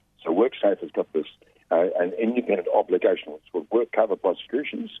WorkSafe. So WorkSafe has got this an independent obligation. It's called work cover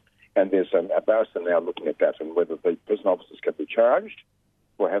prosecutions. And there's a barrister now looking at that and whether the prison officers can be charged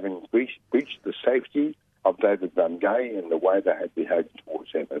for having breached the safety of David Dungay in the way they had behaved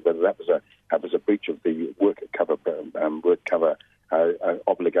towards him, and whether that was a breach of the work cover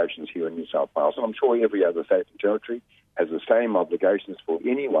obligations here in New South Wales. And I'm sure every other state and territory has the same obligations for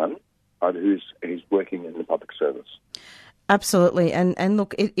anyone who's working in the public service. Absolutely, and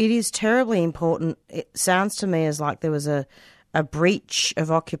look, it is terribly important. It sounds to me as like there was a breach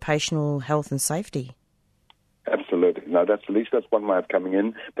of occupational health and safety. Absolutely. No, that's one way of coming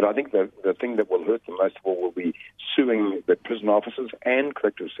in. But I think the thing that will hurt them most of all will be suing the prison officers and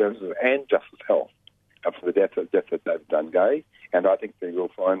corrective services and Justice Health for the death of David Dungay. And I think that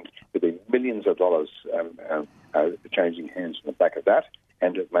you'll find there'll be millions of dollars changing hands in the back of that.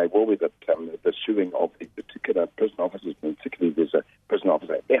 And it may well be that the suing of the particular prison officers, particularly there's a prison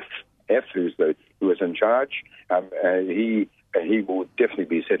officer F who is in charge. He will definitely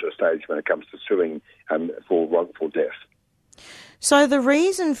be centre stage when it comes to suing for wrongful death. So the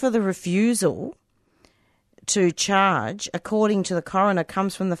reason for the refusal to charge, according to the coroner,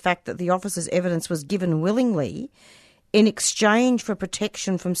 comes from the fact that the officer's evidence was given willingly in exchange for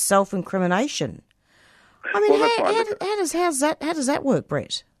protection from self-incrimination. I mean, how does that work,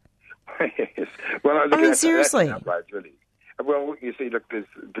 Brett? Yes. Well, seriously. That's outrage, really. Well, you see, look, there's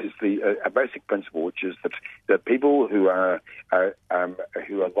a basic principle, which is that people who are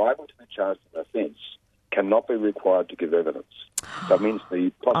liable to be charged in an offence cannot be required to give evidence. That means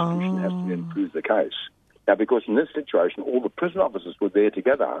the prosecution has to then prove the case. Now, because in this situation, all the prison officers were there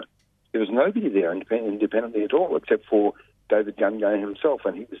together, there was nobody there independently at all, except for David Gungay himself,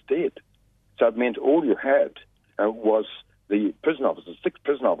 and he was dead. So it meant all you had was the prison officers, 6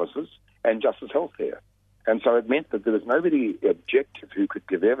 prison officers, and Justice Health there. And so it meant that there was nobody objective who could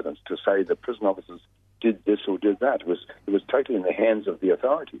give evidence to say the prison officers did this or did that. It was totally in the hands of the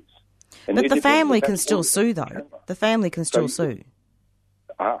authorities. And but the family can still sue, though. The family can still sue.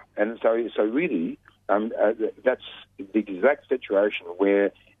 And so really, that's the exact situation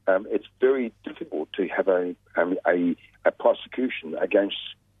where it's very difficult to have a prosecution against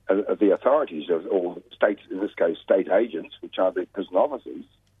the authorities or state, in this case, state agents, which are the prison officers,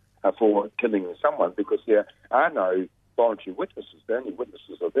 for killing someone, because there are no voluntary witnesses. The only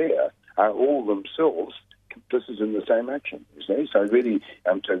witnesses are there are all themselves complicit in the same action, you see. So really,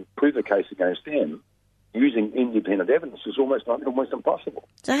 to prove a case against them using independent evidence is almost impossible.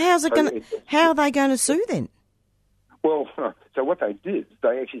 So how are they going to sue then? Well, so what they did,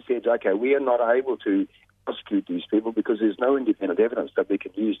 they actually said, okay, we are not able to prosecute these people because there's no independent evidence that we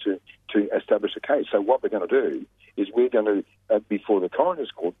can use to establish a case. So what we're going to do is we're going to, before the coroner's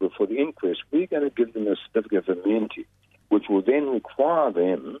court, before the inquest, we're going to give them a certificate of immunity, which will then require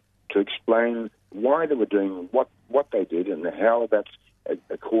them to explain why they were doing what they did and how that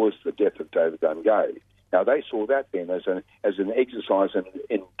caused the death of David Gungay. Now, they saw that then as an exercise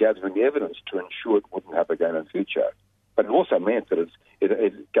in gathering evidence to ensure it wouldn't happen again in the future. But it also meant that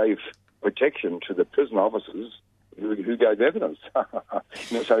it gave protection to the prison officers who gave evidence.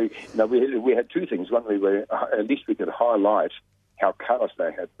 So we had 2 things. One, at least we could highlight how callous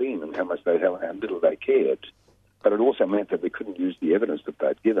they had been and how little they cared. But it also meant that we couldn't use the evidence that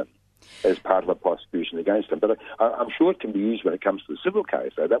they'd given as part of a prosecution against them. But I'm sure it can be used when it comes to the civil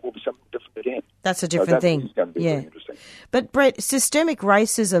case, though. That will be something different again. That's a different thing. Going to be very interesting. But, Brett, systemic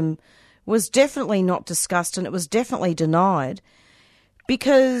racism was definitely not discussed and it was definitely denied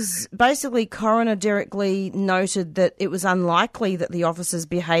because basically Coroner Derek Lee noted that it was unlikely that the officers'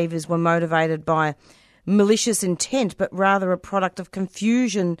 behaviours were motivated by malicious intent, but rather a product of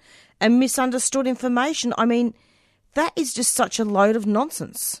confusion and misunderstood information. I mean, that is just such a load of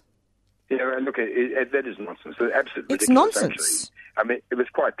nonsense. Yeah, look, that is nonsense. It's absolutely it's ridiculous, nonsense. Actually. I mean, it was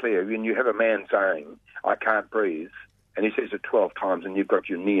quite clear. When you have a man saying, I can't breathe, and he says it 12 times, and you've got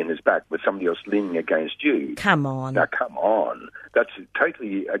your knee in his back with somebody else leaning against you. Come on. Now, come on. That's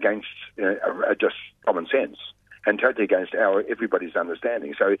totally against just common sense and totally against everybody's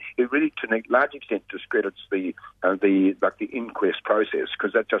understanding. So it really, to a large extent, discredits the inquest process,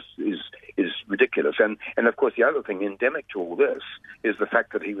 because that just is ridiculous. And of course, the other thing endemic to all this is the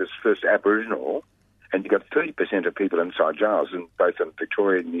fact that he was first Aboriginal, and you've got 30% of people inside jails, both in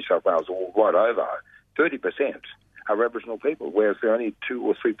Victoria and New South Wales, all right over 30%. Are Aboriginal people, whereas they're only 2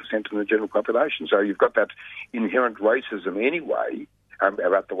 or 3% in the general population. So you've got that inherent racism anyway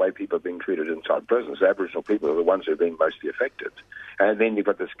about the way people are being treated inside prisons. Aboriginal people are the ones who are being mostly affected. And then you've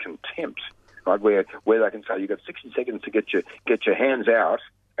got this contempt, right, where they can say, you've got 60 seconds to get your hands out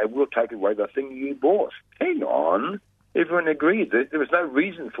and we'll take away the thing you bought. Hang on. Everyone agreed. There was no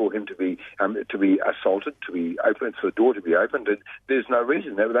reason for him to be assaulted, to be opened, for the door to be opened. And there's no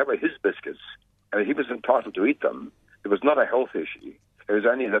reason. They were his biscuits. I mean, he was entitled to eat them. It was not a health issue. It was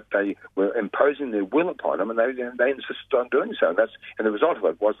only that they were imposing their will upon him, and they insisted on doing so. And the result of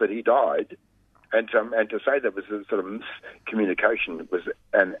it was that he died. And to say that was a sort of miscommunication was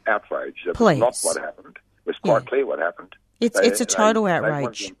an outrage. That was not what happened. It was quite clear what happened. It's a total outrage. They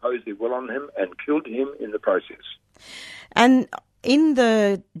wanted to impose their will on him and killed him in the process. And in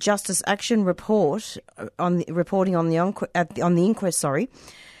the Justice Action report reporting on the inquest,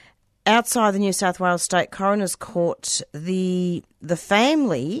 outside the New South Wales State Coroner's Court, the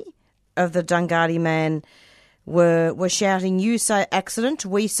family of the Dungardie man were shouting, "You say accident,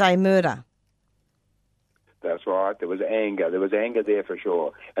 we say murder." That's right. There was anger. There was anger there for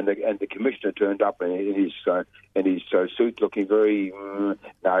sure. And the commissioner turned up in his suit, looking very.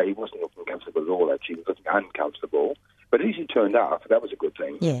 No, he wasn't looking comfortable at all. Actually, he was looking uncomfortable. But at least he turned up. That was a good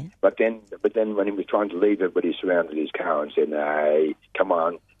thing. Yeah. But then when he was trying to leave, everybody surrounded his car and said, "Hey, come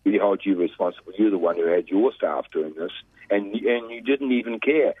on. We hold you responsible. You're the one who had your staff doing this, and you didn't even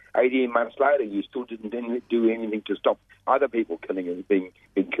care. 18 months later, you still didn't do anything to stop other people killing and being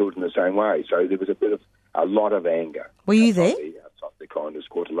killed in the same way." So there was a lot of anger. Were you there? Outside the coroner's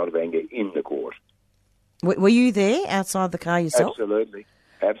court, a lot of anger in the court. Were you there outside the car yourself? Absolutely.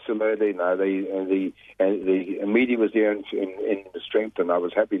 Absolutely. No, the media was there in the strength, and I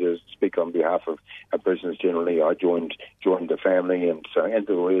was happy to speak on behalf of prisoners generally. I joined the family and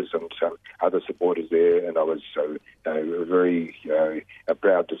the lawyers and other supporters there, and I was very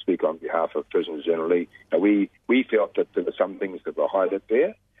proud to speak on behalf of prisoners generally. We felt that there were some things that were highlighted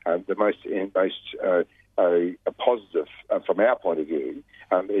there. The most positive from our point of view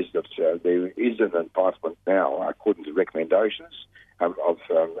is that there is an entitlement now, according to recommendations of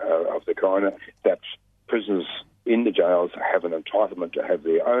the coroner, that prisoners in the jails have an entitlement to have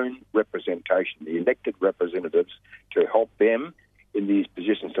their own representation, the elected representatives, to help them in these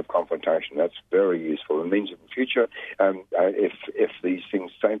positions of confrontation. That's very useful. It means in the future, if these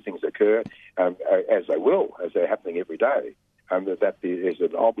same things occur, as they will, as they're happening every day, that there is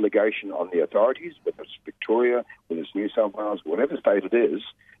an obligation on the authorities, whether it's Victoria, whether it's New South Wales, whatever state it is,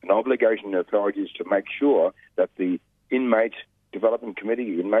 an obligation on the authorities to make sure that the inmate development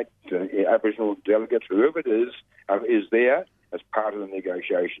committee, Aboriginal delegates, whoever it is there as part of the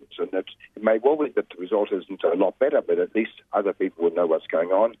negotiations. And that it may well be that the result isn't a lot better, but at least other people would know what's going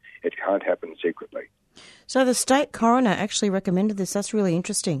on. It can't happen secretly. So the state coroner actually recommended this. That's really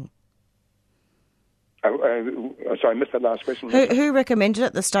interesting. Sorry, I missed that last question. Who recommended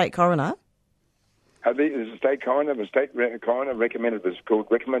it? The state coroner? The state coroner. The state coroner recommended it. It's called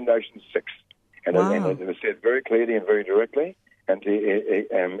Recommendation 6. And, wow. And it was said very clearly and very directly. And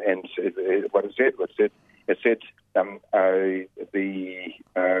what it said,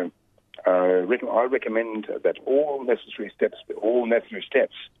 I recommend that all necessary steps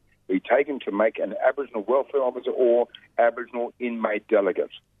be taken to make an Aboriginal welfare officer or Aboriginal inmate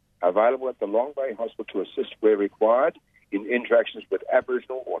delegate available at the Long Bay Hospital to assist where required in interactions with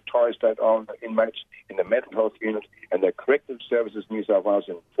Aboriginal or Torres Strait Islander inmates in the mental health unit and the Corrective Services New South Wales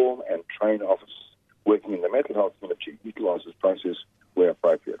inform and train officers working in the mental health unit to utilise this process where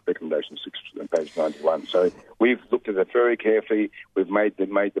appropriate. Recommendation 6 on page 91. So we've looked at it very carefully. We've made the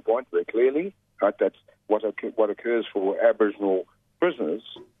point very clearly. Right, that's what occurs for Aboriginal prisoners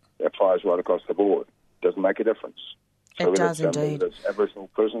applies right across the board. Doesn't make a difference. So it does indeed. Whether it's Aboriginal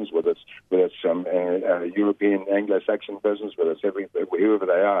prisons, whether it's European Anglo-Saxon prisons, whether it's whoever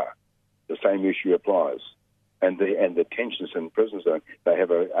they are, the same issue applies. And the tensions in prisons, they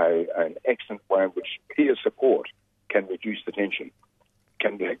have an excellent way in which peer support can reduce the tension.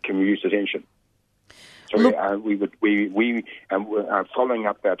 Can reduce the tension. So we are following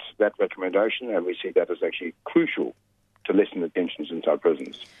up that recommendation, and we see that as actually crucial to lessen the tensions inside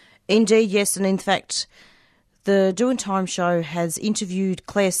prisons. Indeed, yes, and in fact, the Doing Time show has interviewed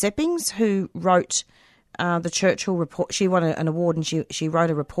Claire Seppings, who wrote the Churchill report. She won an award, and she wrote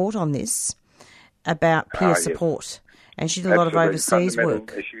a report on this about peer support, and she did a lot of overseas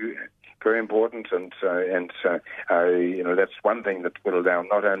work. Issue, very important, and that's one thing that will allow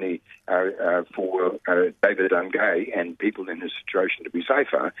not only for David Dungay and people in his situation to be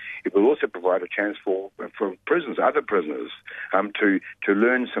safer, it will also provide a chance for prisoners, other prisoners, to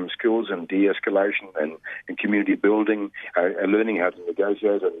learn some skills in de-escalation and community building, learning how to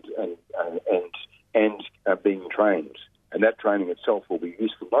negotiate and being trained. And that training itself will be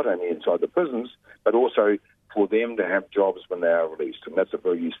useful not only inside the prisons, but also for them to have jobs when they are released. And that's a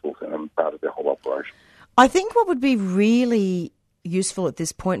very useful part of the whole operation. I think what would be really useful at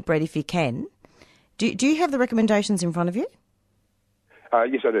this point, Brett, if you can, do you have the recommendations in front of you?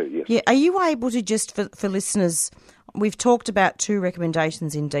 Yes, I do, yes. Yeah. Are you able to just, for listeners, we've talked about 2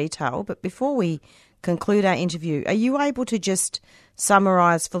 recommendations in detail, but before we conclude our interview, are you able to just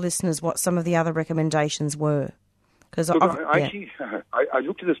summarise for listeners what some of the other recommendations were? Look, I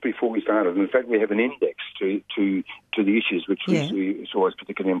looked at this before we started, and in fact we have an index to the issues which we saw as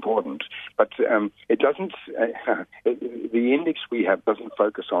particularly important. But it doesn't. The index we have doesn't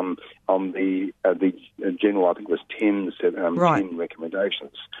focus on the general. I think it was 10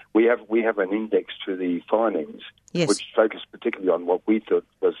 recommendations. We have an index to the findings, which focus particularly on what we thought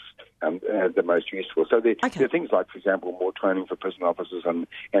was the most useful. So there are things like, for example, more training for prison officers and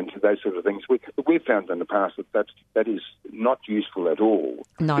those sort of things. We've found in the past that is not useful at all.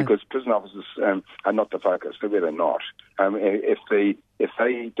 No. Because prison officers are not the focus. They're really not. If they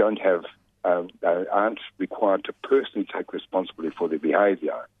don't have aren't required to personally take responsibility for their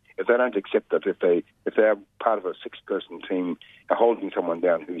behaviour, if they don't accept that, if they are part of a 6-person team holding someone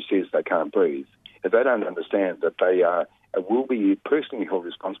down who says they can't breathe, if they don't understand that they will be personally held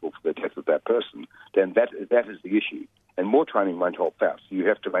responsible for the death of that person, then that is the issue. And more training won't help that. So you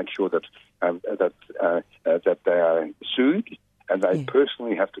have to make sure that they are sued, and they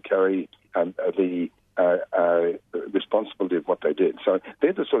personally have to carry the responsibility of what they did. So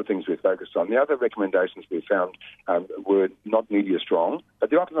they're the sort of things we focused on. The other recommendations we found were not media strong, but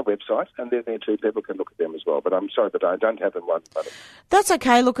they're up on the website, and they're there too. People can look at them as well. But I'm sorry, but I don't have them right in front of me. That's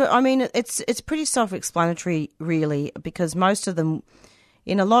okay. Look, I mean, it's pretty self-explanatory, really, because most of them,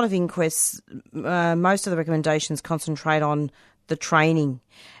 in a lot of inquests, most of the recommendations concentrate on the training.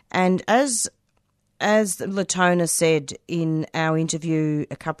 And as Latona said in our interview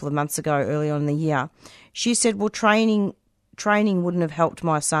a couple of months ago, early on in the year, she said, well, training wouldn't have helped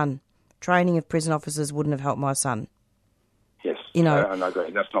my son. Training of prison officers wouldn't have helped my son. Yes, and I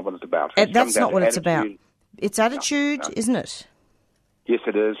agree. That's not what it's about. That's not what it's about. It's attitude, isn't it? Yes,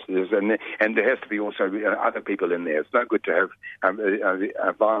 it is. And there has to be also other people in there. It's no good to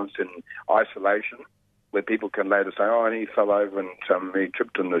have violence in isolation, where people can later say, oh, and he fell over and he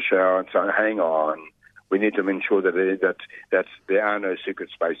tripped in the shower, and so hang on. We need to ensure that there are no secret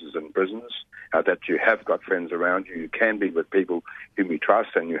spaces in prisons, that you have got friends around you. You can be with people whom you trust,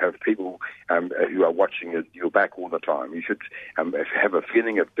 and you have people who are watching your back all the time. You should have a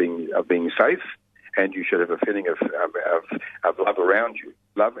feeling of being safe, and you should have a feeling of love around you,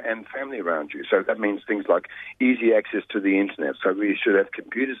 love and family around you. So that means things like easy access to the internet. So we should have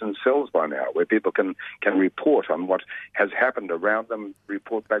computers in cells by now where people can report on what has happened around them,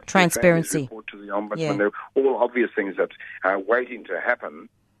 report back to transparency, families, report to the ombudsman. Yeah. They're all obvious things that are waiting to happen.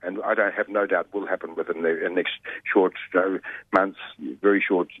 And I don't have no doubt will happen within the next short months, very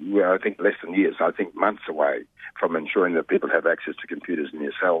short, I think less than years, I think months away from ensuring that people have access to computers in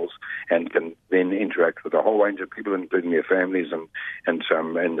their cells and can then interact with a whole range of people, including their families, and in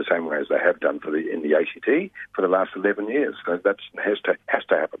the same way as they have done in the ACT for the last 11 years. So that has to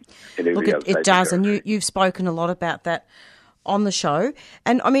happen. Look, it does, and you've spoken a lot about that on the show.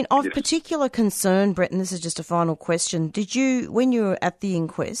 And I mean, of particular concern, Brett, and this is just a final question, when you were at the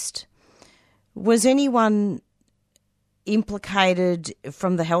inquest, was anyone implicated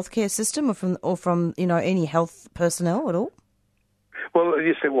from the healthcare system or from any health personnel at all? Well,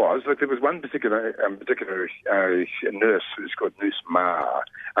 yes, there was. Look, there was one particular nurse who's called Nurse Ma,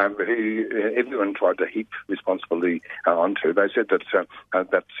 who everyone tried to heap responsibility onto. They said that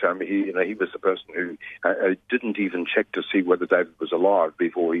he was the person who didn't even check to see whether David was alive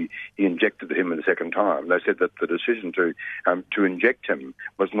before he injected him the second time. They said that the decision to inject him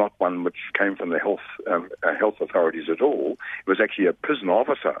was not one which came from the health authorities at all. It was actually a prison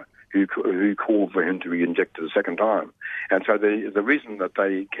officer who called for him to be injected a second time. And so the reason that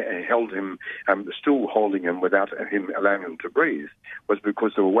they held him, still holding him without him allowing him to breathe, was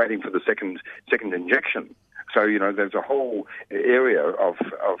because they were waiting for the second injection. So, there's a whole area of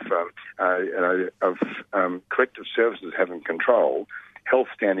corrective services having control, health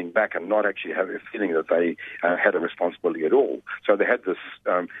standing back and not actually having a feeling that they had a responsibility at all. So they had this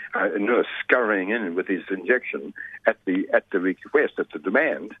nurse scurrying in with his injection at the request, at the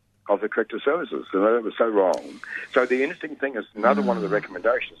demand of the corrective services. So that was so wrong. So the interesting thing is, another one of the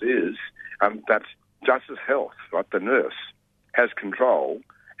recommendations is that Justice Health, right, the nurse, has control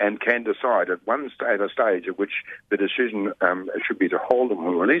and can decide at a stage at which the decision should be to hold them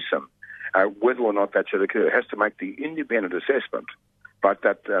or release them, whether or not that should occur. It has to make the independent assessment, but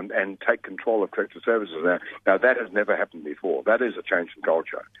that and take control of corrective services. Now that has never happened before. That is a change in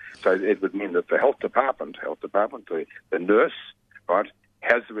culture. So it would mean that the health department, the nurse, right,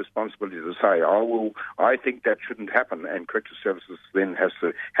 has the responsibility to say, I think that shouldn't happen, and corrective services then has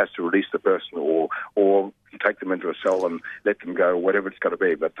to release the person or take them into a cell and let them go, whatever it's got to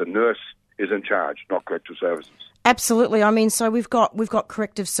be. But the nurse is in charge, not corrective services. Absolutely. I mean, so we've got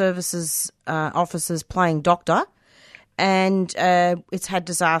corrective services officers playing doctor, and it's had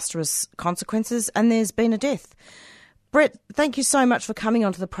disastrous consequences, and there's been a death. Brett, thank you so much for coming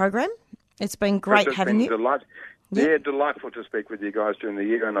onto the program. It's been great having you. Yeah, delightful to speak with you guys during the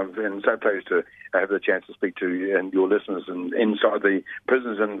year, and I've been so pleased to have the chance to speak to you and your listeners inside the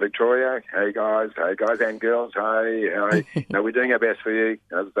prisons in Victoria. Hey guys and girls, hey. No, we're doing our best for you.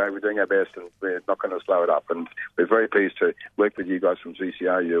 As I say, we're doing our best, and we're not going to slow it up. And we're very pleased to work with you guys from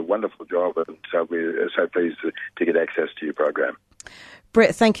 3CR. You do a wonderful job, and so we're so pleased to get access to your program.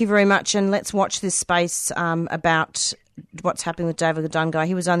 Brett, thank you very much, and let's watch this space about what's happening with David Dungay.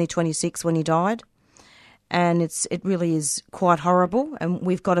 He was only 26 when he died. And it really is quite horrible, and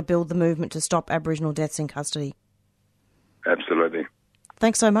we've got to build the movement to stop Aboriginal deaths in custody. Absolutely.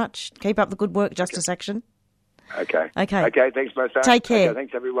 Thanks so much. Keep up the good work, Justice Action. Okay, thanks, Melissa. Take care. Okay,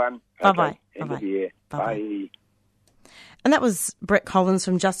 thanks, everyone. Bye-bye. Okay. End of the year. Bye. And that was Brett Collins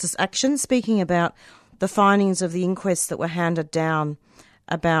from Justice Action speaking about the findings of the inquest that were handed down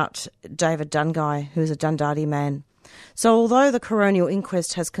about David Dungay, who's a Dundardie man. So although the coronial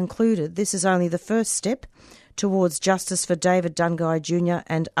inquest has concluded, this is only the first step towards justice for David Dungay Jr.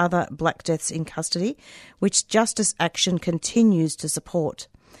 and other black deaths in custody, which Justice Action continues to support.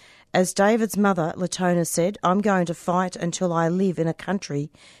 As David's mother, Latona, said, "I'm going to fight until I live in a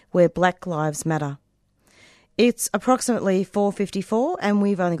country where black lives matter." It's approximately 4:54 and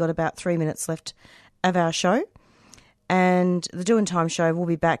we've only got about 3 minutes left of our show. And the Doin' Time show will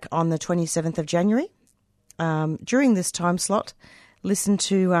be back on the 27th of January. During this time slot, listen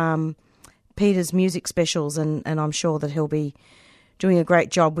to Peter's music specials, and I'm sure that he'll be doing a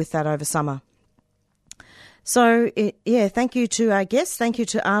great job with that over summer. So, thank you to our guests. Thank you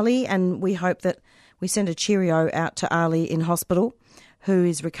to Ali, and we hope that we send a cheerio out to Ali in hospital, who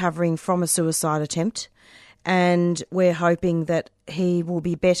is recovering from a suicide attempt, and we're hoping that he will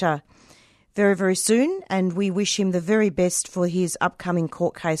be better very, very soon, and we wish him the very best for his upcoming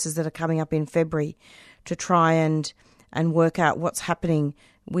court cases that are coming up in February to try and work out what's happening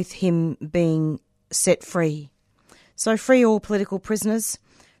with him being set free. So free all political prisoners,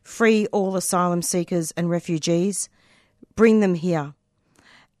 free all asylum seekers and refugees, bring them here.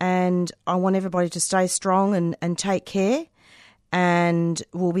 And I want everybody to stay strong and take care, and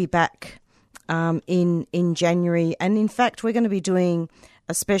we'll be back in January. And in fact, we're going to be doing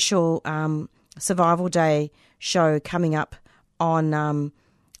a special Survival Day show coming up on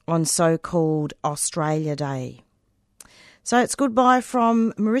so-called Australia Day. So it's goodbye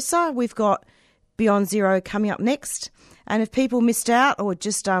from Marissa. We've got Beyond Zero coming up next. And if people missed out or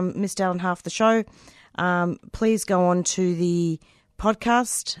just missed out on half the show, please go on to the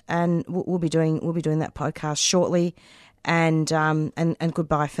podcast, and we'll be doing that podcast shortly. And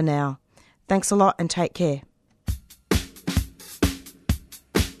goodbye for now. Thanks a lot and take care.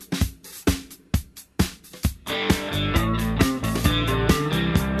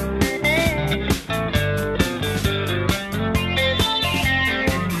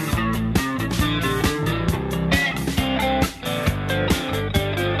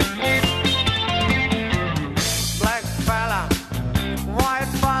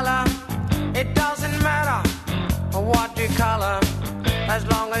 As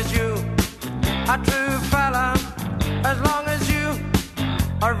long as you a true fella, as long as you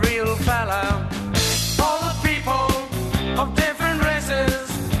a real fella. All the people of different races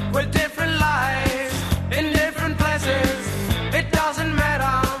with different lives in different places, it doesn't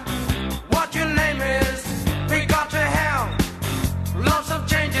matter what your name is. We got to have lots of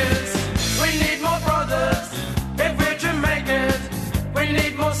changes. We need more brothers if we're to make it. We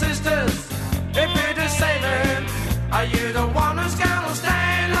need more sisters if we're to save it. Are you the one who's gonna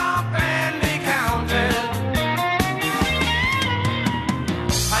stand up and be counted?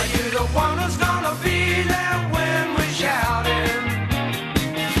 Are you the one who's gonna be there when we're shouting?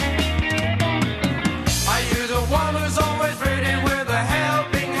 Are you the one who's always ready with a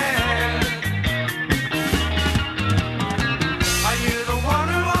helping hand? Are you the one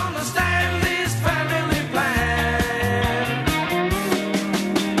who understands this family plan?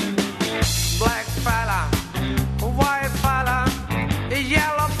 Black fella, white fella,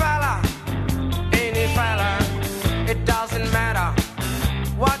 yellow fella, any fella, it doesn't matter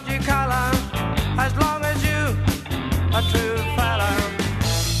what you color, as long as you a true fella.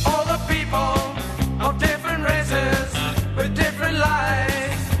 All the people of different races with different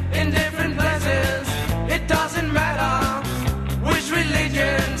lives in different places, it doesn't matter which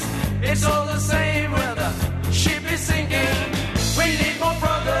religions, it's all the same where the ship is sinking. We need more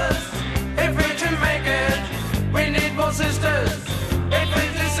brothers if we're to make it. We need more sisters if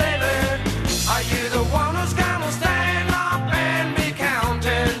we're to save it. Are you the one who's gonna stand up and be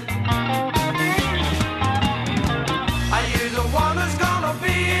counted? Are you the one who's gonna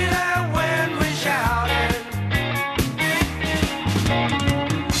be there when we shout it?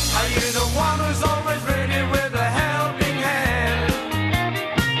 Are you the one who's always ready with a helping hand?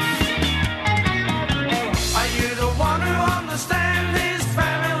 Are you the one who understands this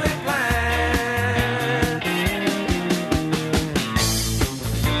family plan?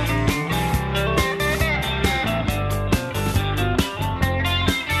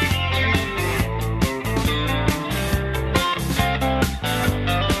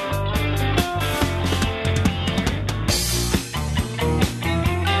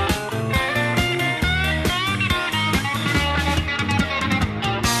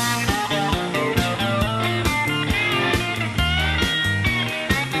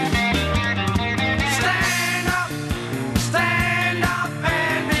 Stand up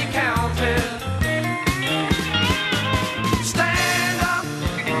and be counted. Stand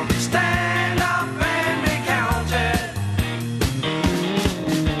up and be counted.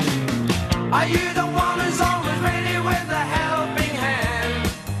 Are you the one who's always ready?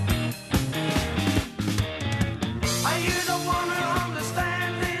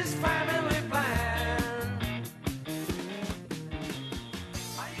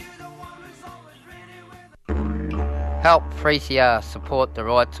 help 3CR support the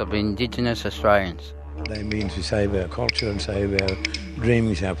rights of Indigenous Australians. They mean to save our culture and save our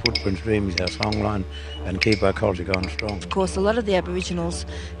dreams, our footprints, dreams, our songline, and keep our culture going strong. Of course, a lot of the Aboriginals,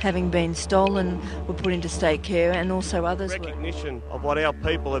 having been stolen, were put into state care, and also others recognition of what our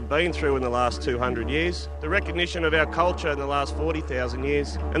people have been through in the last 200 years, the recognition of our culture in the last 40,000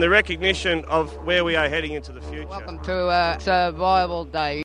 years, and the recognition of where we are heading into the future. Welcome to Survival Day.